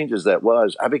 as strange as that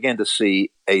was, I began to see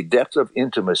a depth of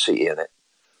intimacy in it.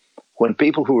 When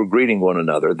people who were greeting one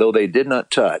another, though they did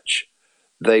not touch,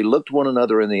 they looked one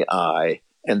another in the eye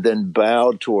and then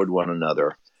bowed toward one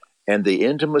another. And the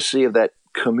intimacy of that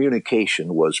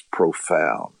communication was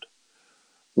profound.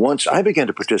 Once I began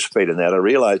to participate in that, I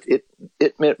realized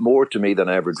it meant more to me than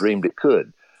I ever dreamed it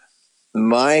could.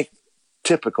 My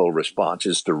typical response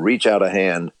is to reach out a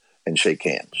hand and shake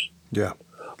hands. Yeah.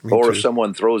 Or if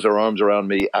someone throws their arms around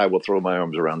me, I will throw my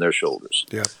arms around their shoulders.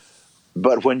 Yeah.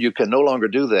 But when you can no longer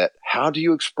do that, how do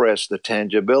you express the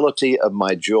tangibility of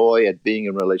my joy at being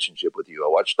in relationship with you? I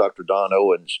watched Dr. Don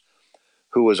Owens,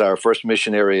 who was our first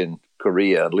missionary in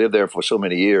Korea and lived there for so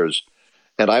many years.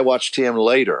 And I watched him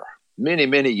later, many,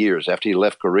 many years after he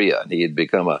left Korea. And he had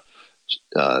become a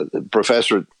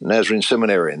professor at Nazarene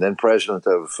Seminary, and then president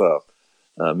of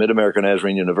Mid-American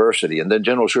Nazarene University, and then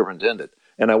general superintendent.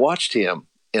 And I watched him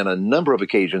in a number of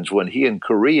occasions when he and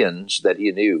Koreans that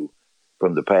he knew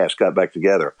from the past got back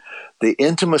together. The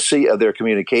intimacy of their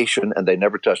communication, and they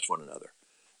never touched one another.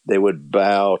 They would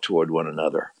bow toward one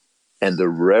another. And the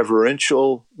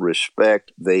reverential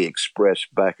respect they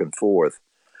expressed back and forth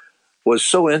was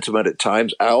so intimate at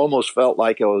times, I almost felt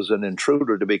like I was an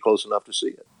intruder to be close enough to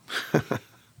see it.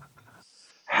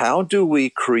 How do we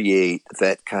create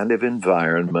that kind of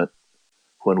environment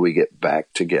when we get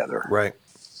back together? Right.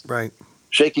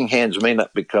 Shaking hands may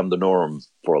not become the norm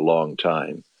for a long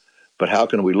time, but how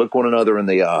can we look one another in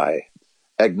the eye,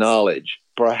 acknowledge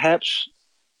perhaps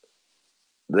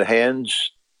the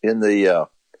hands in the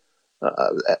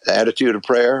attitude of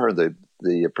prayer, or the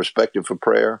perspective for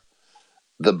prayer,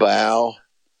 the bow.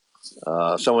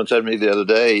 Someone said to me the other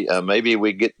day, maybe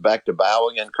we get back to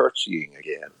bowing and curtsying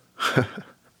again.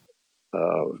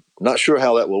 Not sure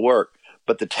how that will work,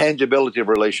 but the tangibility of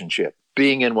relationship,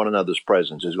 being in one another's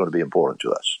presence, is going to be important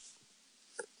to us.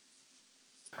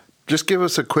 Just give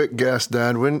us a quick guess,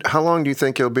 Dad. How long do you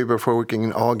think it'll be before we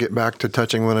can all get back to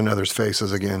touching one another's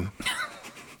faces again?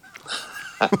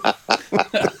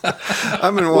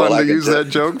 I've been wanting to use that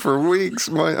joke for weeks.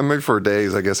 For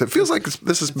days, I guess. It feels like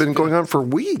this has been going on for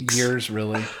weeks. Years,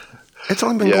 really. It's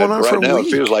only been going on for a week. Right now,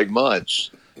 it feels like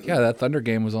months. Yeah, that Thunder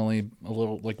game was only a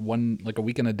little like a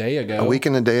week and a day ago. A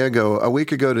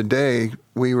week ago today,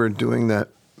 we were doing that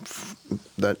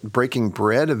Breaking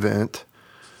Bread event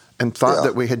and thought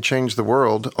that we had changed the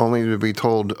world, only to be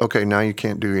told, okay, now you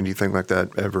can't do anything like that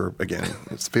ever again.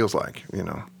 It feels like,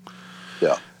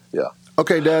 Yeah.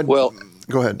 Okay, Dad. Well,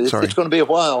 go ahead. Sorry. It's going to be a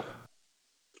while.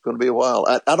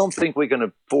 I don't think we can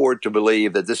afford to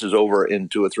believe that this is over in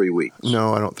 2 or 3 weeks.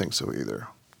 No, I don't think so either.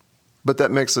 But that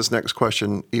makes this next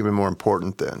question even more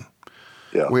important then.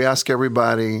 Yeah. We ask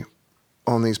everybody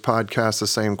on these podcasts the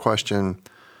same question.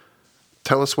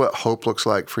 Tell us what hope looks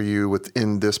like for you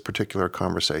within this particular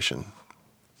conversation.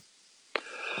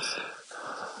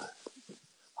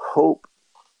 Hope,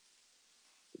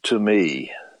 to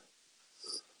me,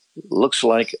 looks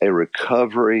like a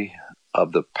recovery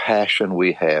of the passion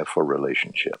we have for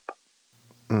relationship.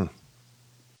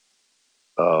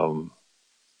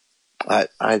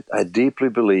 I deeply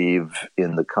believe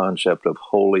in the concept of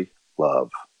holy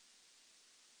love.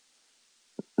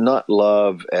 Not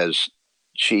love as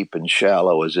cheap and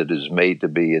shallow as it is made to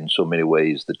be in so many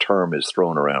ways the term is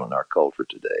thrown around in our culture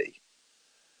today,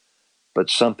 but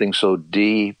something so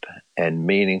deep and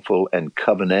meaningful and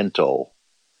covenantal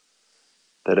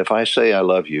that if I say I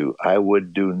love you, I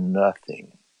would do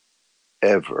nothing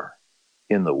ever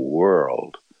in the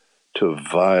world to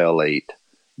violate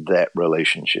that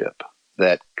relationship,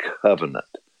 that covenant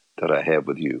that I have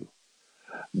with you,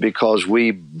 because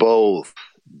we both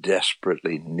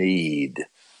desperately need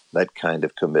that kind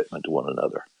of commitment to one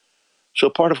another. So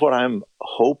part of what I'm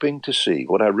hoping to see,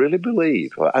 what I really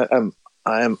believe, I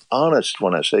am honest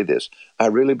when I say this, I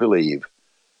really believe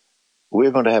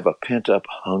we're going to have a pent-up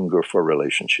hunger for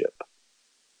relationship.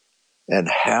 And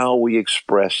how we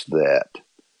express that,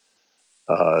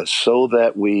 so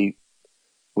that we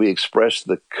express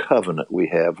the covenant we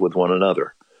have with one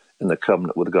another and the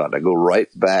covenant with God. I go right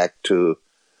back to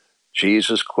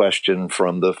Jesus' question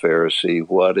from the Pharisee,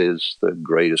 what is the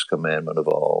greatest commandment of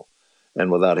all?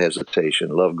 And without hesitation,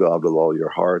 love God with all your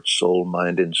heart, soul,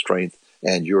 mind, and strength,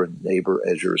 and your neighbor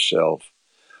as yourself.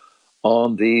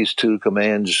 On these two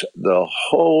commands, the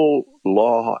whole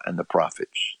law and the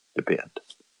prophets depend.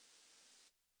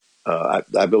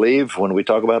 I believe when we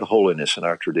talk about holiness in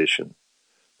our tradition,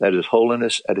 that is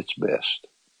holiness at its best.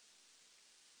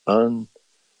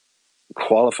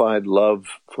 Unqualified love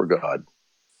for God,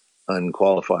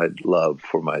 unqualified love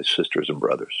for my sisters and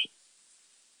brothers.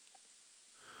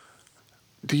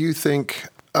 Do you think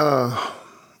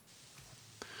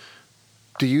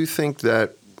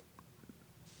that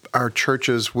our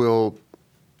churches will?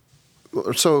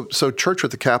 So church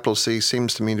with the capital C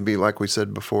seems to me to be, like we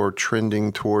said before,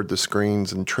 trending toward the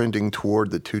screens and trending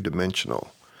toward the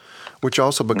two-dimensional, which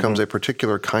also becomes a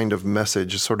particular kind of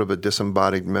message, sort of a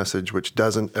disembodied message, which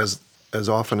doesn't, as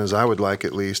often as I would like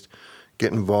at least,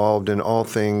 get involved in all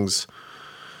things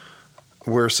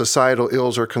where societal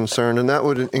ills are concerned, and that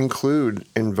would include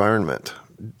environment.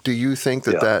 Do you think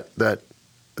that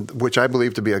which I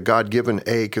believe to be a God-given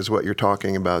ache is what you're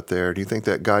talking about there, do you think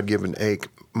that God-given ache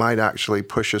might actually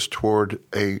push us toward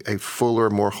a fuller,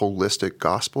 more holistic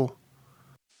gospel?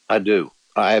 I do.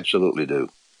 I absolutely do.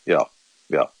 Yeah.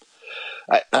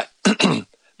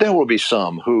 There will be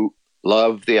some who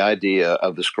love the idea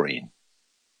of the screen,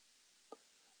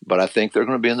 but I think they're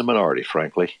going to be in the minority,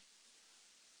 frankly.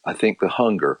 I think the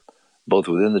hunger, both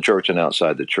within the church and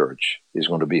outside the church, is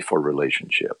going to be for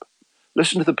relationship.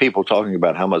 Listen to the people talking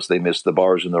about how much they miss the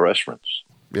bars and the restaurants.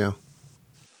 Yeah.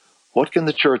 What can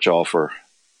the church offer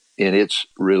in its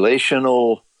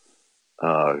relational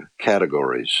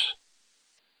categories?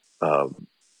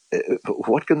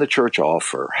 What can the church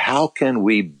offer? How can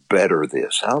we better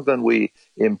this? How can we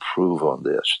improve on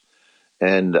this?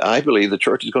 And I believe the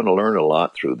church is going to learn a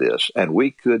lot through this, and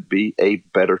we could be a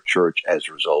better church as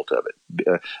a result of it.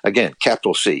 Again,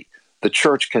 capital C. The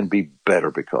church can be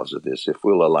better because of this if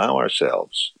we'll allow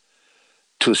ourselves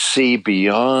to see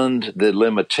beyond the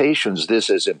limitations this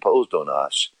has imposed on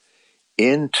us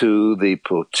into the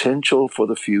potential for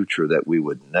the future that we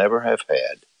would never have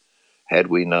had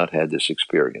we not had this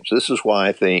experience. This is why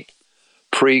I think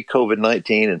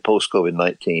pre-COVID-19 and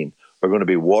post-COVID-19 are going to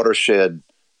be watershed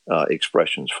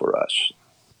expressions for us.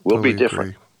 We'll Totally be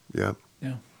different. agree.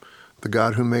 Yeah. The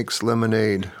God who makes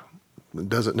lemonade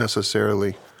doesn't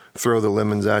necessarily throw the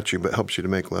lemons at you, but helps you to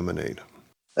make lemonade.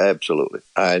 Absolutely.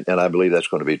 And I believe that's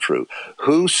going to be true.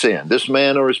 Who sinned, this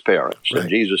man or his parents? Right. And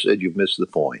Jesus said, you've missed the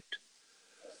point.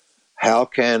 How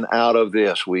can out of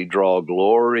this we draw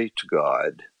glory to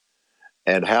God?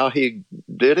 And how he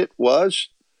did it was,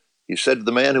 he said to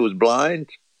the man who was blind,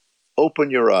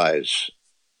 open your eyes.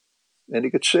 And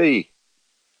he could see.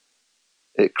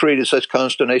 It created such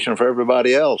consternation for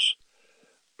everybody else.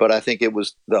 But I think it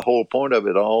was the whole point of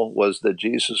it all was that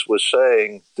Jesus was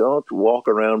saying, don't walk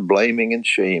around blaming and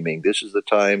shaming. This is the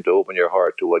time to open your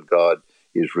heart to what God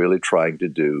is really trying to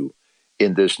do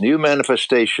in this new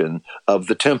manifestation of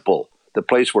the temple, the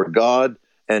place where God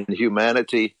and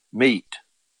humanity meet.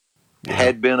 Yeah.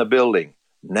 Had been a building.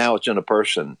 Now it's in a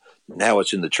person. Now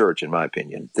it's in the church, in my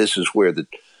opinion. This is where the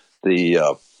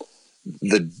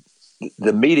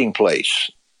meeting place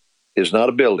is not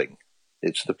a building.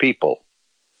 It's the people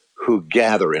who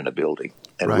gather in a building,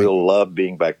 and right. We'll love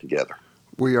being back together.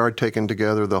 We are taken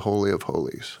together, the Holy of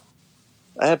Holies.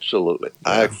 Absolutely.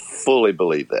 Yeah. I fully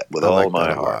believe that with all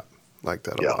my heart. Like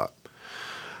that a lot.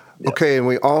 Yeah. Okay, and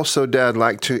we also, Dad,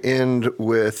 like to end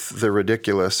with the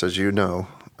ridiculous, as you know.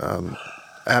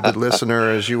 Avid listener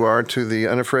as you are to the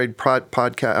Unafraid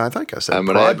podcast. I think I said I'm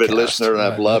an avid listener, and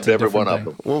I've loved every one of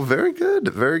them. Well, very good.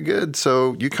 Very good.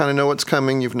 So you kind of know what's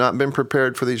coming. You've not been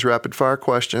prepared for these rapid-fire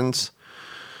questions.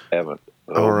 Haven't.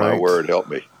 Oh, right. My word, help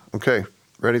me. Okay.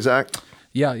 Ready, Zach?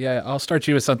 Yeah. I'll start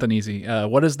you with something easy.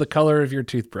 What is the color of your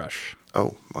toothbrush?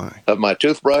 Oh, my. Of my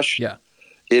toothbrush? Yeah.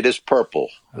 It is purple.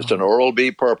 It's an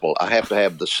Oral-B purple. I have to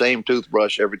have the same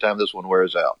toothbrush every time this one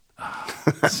wears out.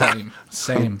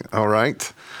 Same. All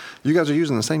right. You guys are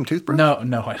using the same toothbrush? No,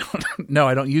 I don't. No,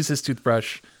 I don't use his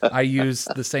toothbrush. I use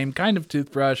the same kind of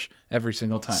toothbrush every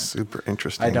single time. Super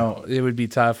interesting. I don't. It would be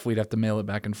tough. We'd have to mail it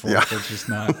back and forth. Yeah. It's just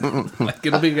not. Like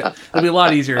it'll be a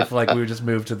lot easier if like we would just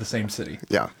move to the same city.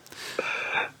 Yeah.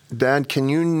 Dad, can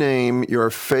you name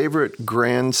your favorite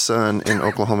grandson in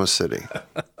Oklahoma City?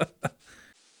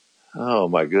 Oh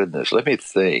my goodness. Let me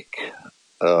think.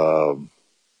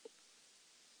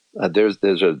 There's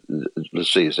a,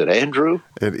 let's see, is it Andrew?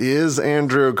 It is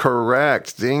Andrew,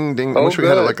 correct. Ding, ding. I Oh, wish we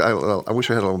had good. I wish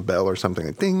we had a little bell or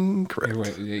something. Ding,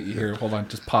 correct. Here, hold on.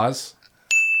 Just pause.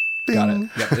 Ding. Got it.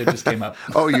 Yep, it just came up.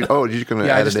 You're just going to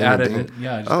Yeah, I add just it in? added ding? it.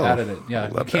 Yeah, I just Oh, added it. Yeah,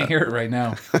 you love can't that. hear it right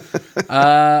now.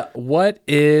 What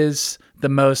is the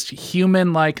most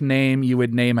human-like name you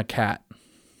would name a cat?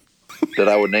 That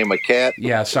I would name a cat?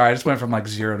 Yeah, sorry, I just went from like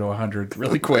 0 to 100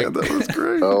 really quick. Yeah, that was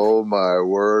great. Oh my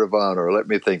word of honor. Let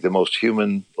me think. The most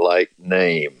human-like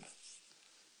name.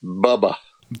 Bubba.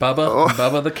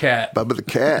 Bubba the cat. Bubba the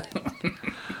cat.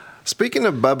 Speaking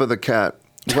of Bubba the cat,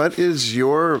 what is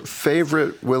your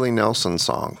favorite Willie Nelson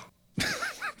song?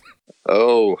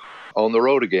 Oh, On the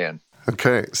Road Again.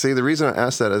 Okay. See, the reason I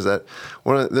asked that is that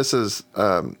this is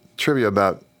trivia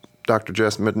about Dr.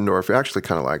 Jess Middendorf. He actually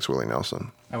kind of likes Willie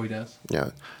Nelson. Oh, he does? Yeah.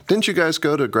 Didn't you guys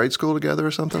go to grade school together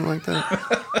or something like that?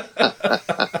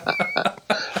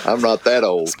 I'm not that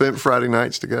old. Spent Friday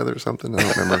nights together or something? I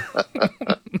don't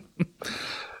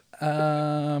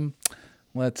remember.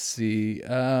 Let's see.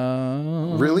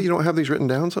 Really? You don't have these written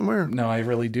down somewhere? No, I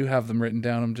really do have them written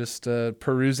down. I'm just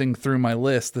perusing through my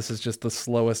list. This is just the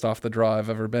slowest off the draw I've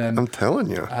ever been. I'm telling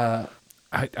you.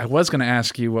 I was going to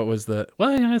ask you what was the...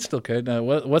 Well, yeah, it's still good.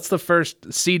 What's the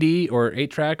first CD or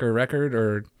 8-track or record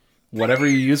or whatever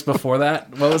you used before that?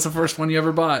 What was the first one you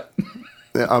ever bought?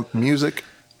 Music?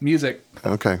 Music.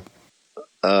 Okay.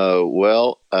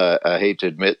 Well, I hate to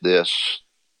admit this,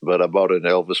 but I bought an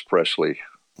Elvis Presley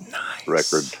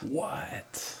record.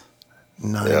 What?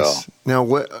 Nice. Yeah.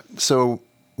 Now, so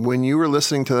when you were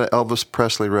listening to the Elvis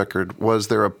Presley record, was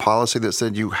there a policy that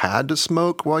said you had to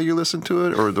smoke while you listened to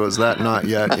it, or was that not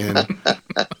yet in?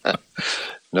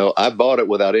 No, I bought it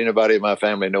without anybody in my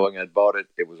family knowing I'd bought it.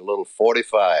 It was a little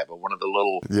 45, one of the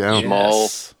little small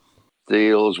Yes.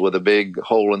 deals with a big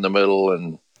hole in the middle,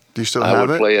 and Do you still I have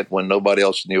would it? play it when nobody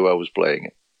else knew I was playing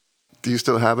it. Do you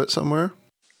still have it somewhere?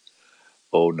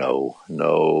 Oh, no.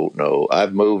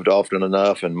 I've moved often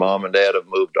enough, and Mom and Dad have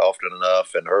moved often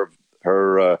enough, and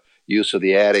her use of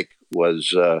the attic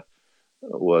was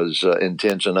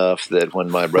intense enough that when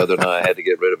my brother and I had to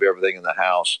get rid of everything in the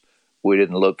house, we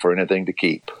didn't look for anything to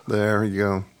keep. There you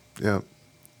go. Yeah.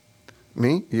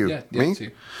 Me? You? Yeah, Me? it's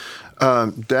you.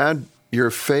 Dad, your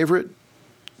favorite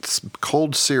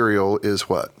cold cereal is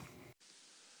what?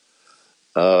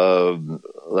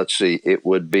 Let's see. It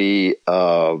would be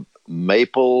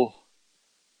maple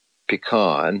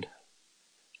pecan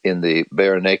in the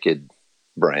Bare Naked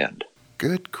brand.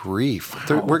 Good grief.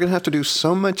 We're going to have to do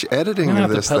so much editing I'm going in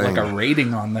to have this to put thing. like a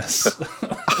rating on this.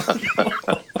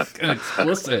 Like an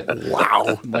explicit.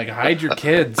 Wow. Like hide your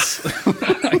kids.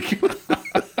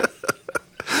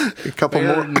 A couple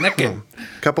Bare more. naked.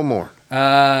 Couple more.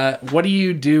 What do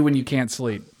you do when you can't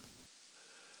sleep?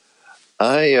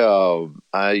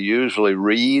 I usually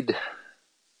read,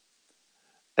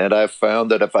 and I've found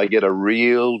that if I get a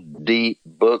real deep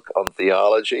book on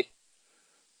theology,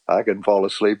 I can fall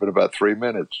asleep in about 3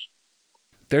 minutes.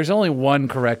 There's only one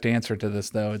correct answer to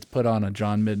this, though. It's put on a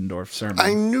John Middendorf sermon.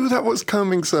 I knew that was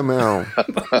coming somehow.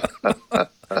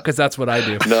 Because that's what I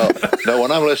do. No,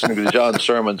 when I'm listening to John's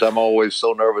sermons, I'm always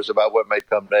so nervous about what may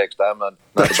come next. I'm not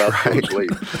about to go to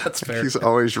sleep. That's fair. He's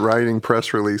always writing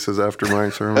press releases after my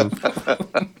sermon.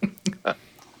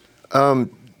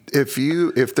 If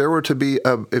you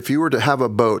were to have a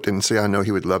boat, and see, I know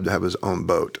he would love to have his own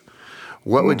boat.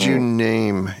 What would you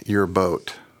name your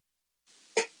boat?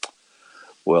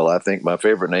 Well, I think my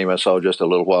favorite name I saw just a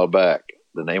little while back.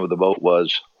 The name of the boat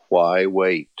was Why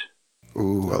Wait?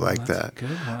 Ooh, I like that. Good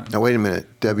one. Now, wait a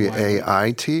minute.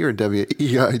 W-A-I-T or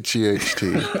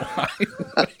W-E-I-G-H-T?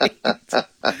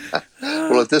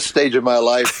 Well, at this stage of my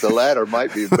life, the latter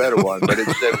might be a better one, but it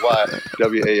said why,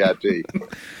 W-A-I-T.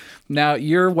 Now,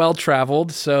 you're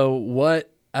well-traveled, so what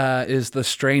is the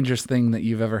strangest thing that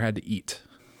you've ever had to eat?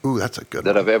 Ooh, that's a good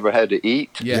That one. I've ever had to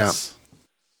eat? Yes.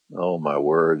 Oh, my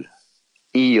word.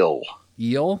 Eel.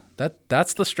 Eel?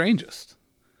 That's the strangest.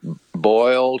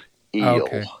 Boiled eel. Oh,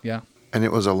 okay, yeah. And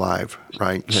it was alive,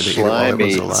 right? You had to eat it while it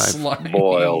was Slimy. alive. Slimy.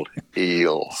 Boiled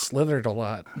eel. Slithered a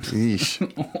lot.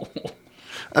 Yeesh.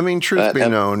 I mean, truth be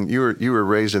known, you were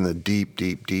raised in the deep,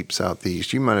 deep, deep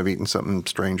southeast. You might have eaten something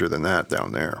stranger than that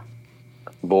down there.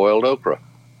 Boiled okra.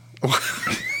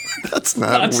 That's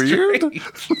not weird.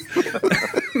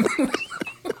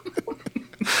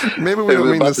 Maybe we don't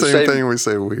mean the same thing when we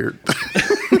say weird.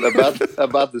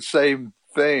 about the same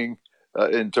thing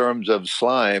in terms of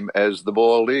slime as the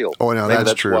boiled eel. Oh, no,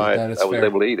 that's true. Why That is I was fair.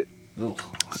 able to eat it.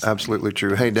 Absolutely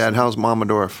true. Hey, Dad, how's Mama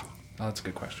Dorf? Oh, that's a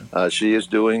good question. She is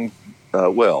doing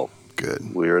well.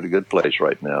 Good. We're at a good place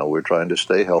right now. We're trying to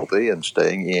stay healthy and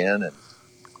staying in and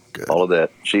Good. all of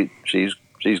that. She's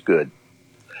good.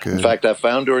 Good. In fact, I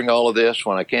found during all of this,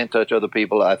 when I can't touch other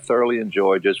people, I thoroughly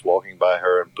enjoy just walking by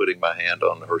her and putting my hand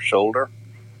on her shoulder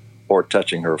or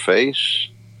touching her face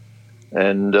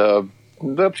and a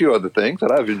few other things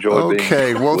that I've enjoyed being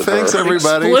Okay, well, with thanks her.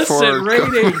 everybody Explicit for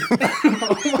rating.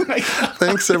 Oh my God.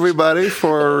 thanks everybody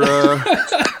for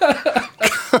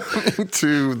coming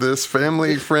to this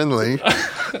family friendly.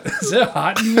 Is it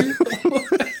hot in here?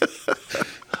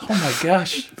 Oh my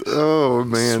gosh. Oh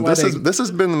man, Sweating. this has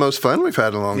been the most fun we've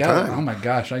had in a long Yeah. time. Oh my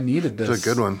gosh. I needed this. It's a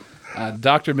good one.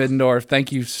 Dr. Middendorf,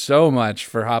 thank you so much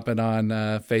for hopping on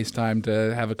FaceTime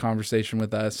to have a conversation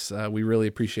with us. We really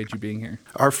appreciate you being here.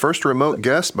 Our first remote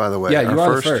guest, by the way. Yeah, you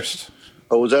Our are the first.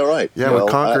 Oh, was that right? Yeah, we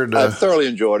conquered, I thoroughly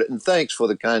enjoyed it, and thanks for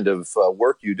the kind of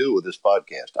work you do with this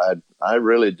podcast. I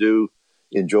really do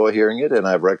enjoy hearing it, and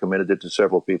I've recommended it to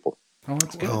several people. Oh,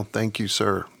 that's good. Well, thank you,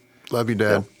 sir. Love you,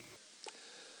 Dad.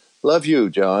 Love you,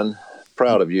 John.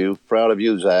 Proud of you. Proud of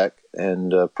you, Zach,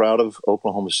 and proud of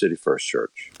Oklahoma City First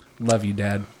Church. Love you,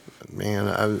 Dad. Man,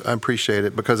 I appreciate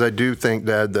it because I do think,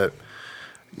 Dad, that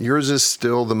yours is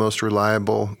still the most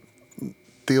reliable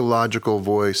theological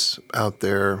voice out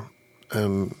there.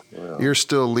 You're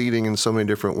still leading in so many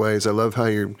different ways. I love how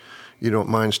you don't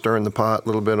mind stirring the pot a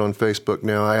little bit on Facebook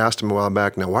now. I asked him a while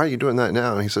back, now, why are you doing that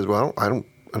now? And he says, well, I'm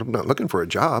not looking for a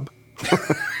job.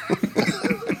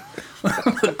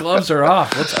 The gloves are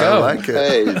off. Let's go. I like it.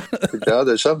 Hey, John,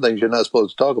 there's some things you're not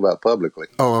supposed to talk about publicly.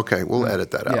 Oh, okay. We'll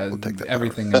edit that out. Yeah, We'll take that out.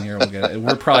 everything in here will get it.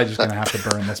 We're probably just going to have to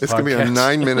burn this It's podcast. going to be a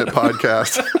 9-minute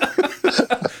podcast.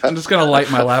 I'm just going to light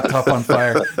my laptop on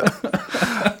fire.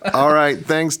 All right.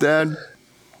 Thanks, Dad.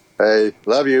 Hey,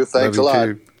 love you. Thanks Love a you lot.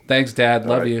 too. Thanks, Dad.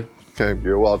 Love right. you. Okay.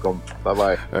 You're welcome.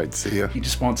 Bye-bye. All right. See ya. He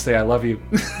just won't say I love you.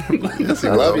 Yes, he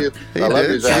I love will. you. He I love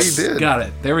did. you, Zach. He did. Got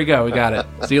it. There we go. We got it.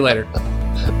 See you later.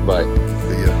 Bye.